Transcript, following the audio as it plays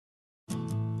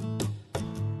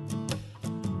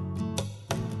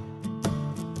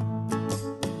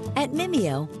At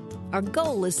Mimio, our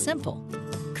goal is simple.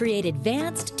 Create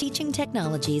advanced teaching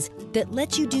technologies that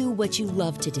let you do what you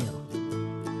love to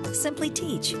do. Simply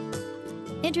teach.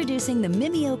 Introducing the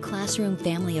MimioClassroom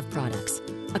family of products,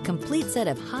 a complete set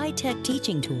of high-tech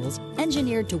teaching tools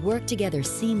engineered to work together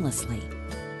seamlessly.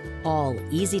 All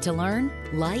easy to learn,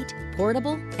 light,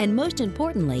 portable, and most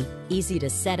importantly, easy to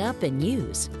set up and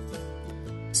use.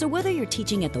 So whether you're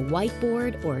teaching at the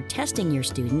whiteboard or testing your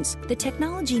students, the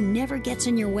technology never gets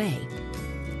in your way.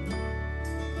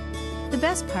 The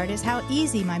best part is how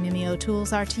easy my Mimio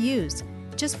tools are to use.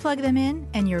 Just plug them in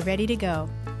and you're ready to go.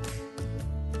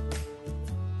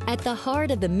 At the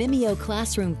heart of the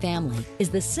MimioClassroom family is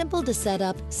the simple to set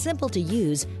up, simple to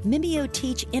use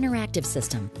MimioTeach interactive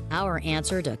system, our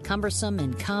answer to cumbersome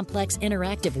and complex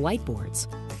interactive whiteboards.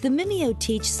 The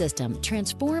MimioTeach system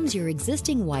transforms your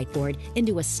existing whiteboard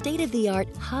into a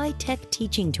state-of-the-art high-tech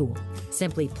teaching tool.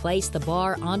 Simply place the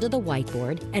bar onto the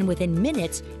whiteboard, and within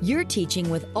minutes, you're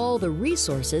teaching with all the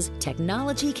resources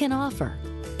technology can offer.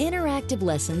 Interactive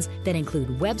lessons that include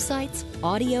websites,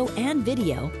 audio and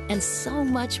video, and so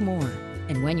much more.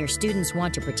 And when your students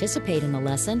want to participate in the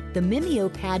lesson, the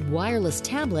MimioPad wireless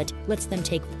tablet lets them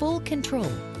take full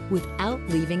control without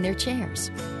leaving their chairs.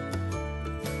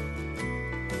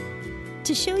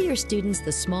 To show your students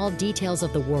the small details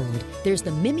of the world, there's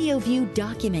the MimioView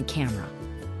document camera.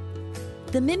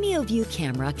 The MimioView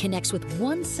camera connects with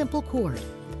one simple cord.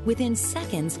 Within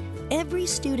seconds, every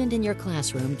student in your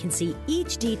classroom can see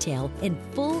each detail in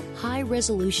full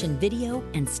high-resolution video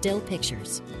and still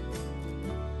pictures.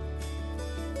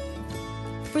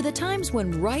 For the times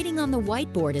when writing on the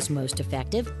whiteboard is most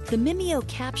effective, the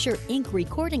MimioCapture ink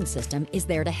recording system is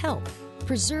there to help,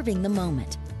 preserving the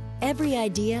moment. Every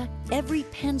idea, every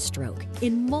pen stroke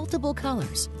in multiple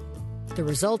colors. The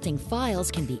resulting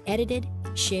files can be edited,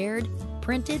 shared,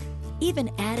 printed, even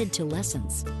added to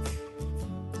lessons.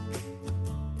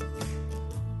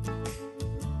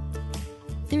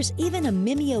 There's even a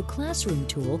MimioClassroom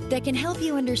tool that can help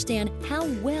you understand how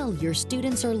well your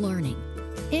students are learning.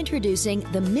 Introducing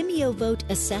the MimioVote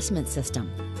assessment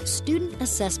system. Student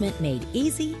assessment made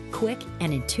easy, quick,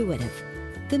 and intuitive.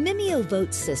 The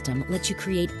MimioVote system lets you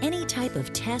create any type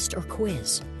of test or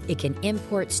quiz. It can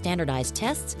import standardized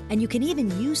tests, and you can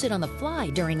even use it on the fly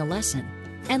during a lesson.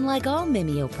 And like all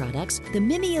Mimio products, the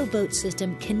MimioVote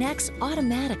system connects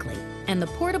automatically, and the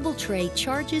portable tray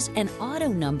charges and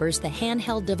auto-numbers the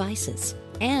handheld devices.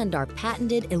 And our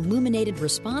patented illuminated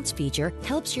response feature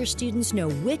helps your students know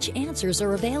which answers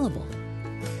are available.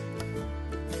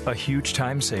 A huge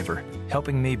time saver,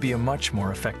 helping me be a much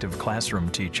more effective classroom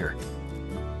teacher.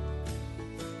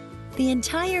 The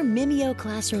entire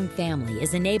MimioClassroom family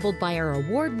is enabled by our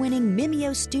award-winning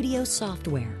Mimio Studio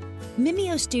software.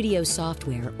 Mimio Studio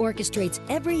software orchestrates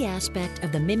every aspect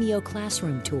of the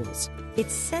MimioClassroom tools. It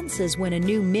senses when a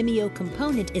new Mimio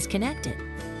component is connected.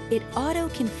 It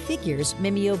auto-configures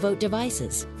MimioVote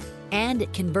devices. And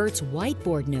it converts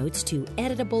whiteboard notes to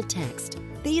editable text.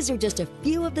 These are just a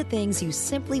few of the things you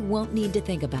simply won't need to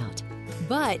think about.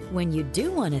 But when you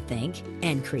do want to think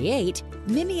and create,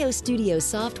 Mimio Studio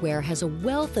software has a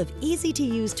wealth of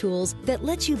easy-to-use tools that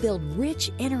let you build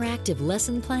rich, interactive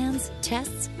lesson plans,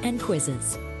 tests, and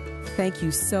quizzes. Thank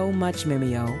you so much,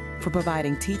 Mimio, for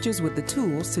providing teachers with the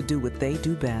tools to do what they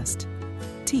do best.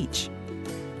 Teach.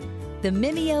 The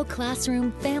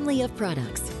MimioClassroom family of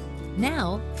products.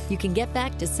 Now, you can get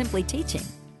back to simply teaching.